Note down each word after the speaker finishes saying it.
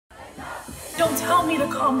Don't tell me to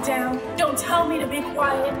calm down. Don't tell me to be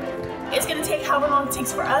quiet. It's gonna take however long it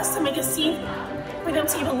takes for us to make a scene, for them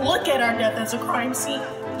to even look at our death as a crime scene.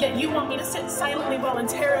 Yet you want me to sit silently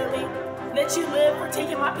voluntarily, let you live for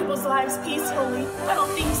taking my people's lives peacefully. I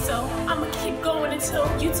don't think so. I'm gonna keep going until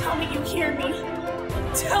you tell me you hear me.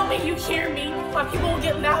 Tell me you hear me. My people will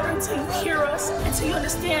get louder until you hear us, until you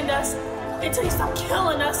understand us, until you stop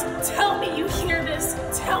killing us. Tell me you hear this.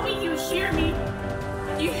 Tell me you hear me.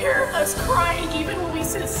 You hear us crying even when we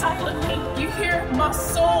sit silently. You hear my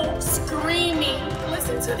soul screaming.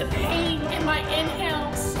 Listen to the pain in my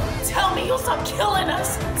inhales. Tell me you'll stop killing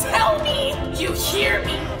us. Tell me you hear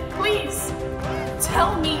me. Please,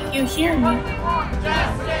 tell me you hear me.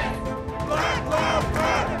 Justice! Black lives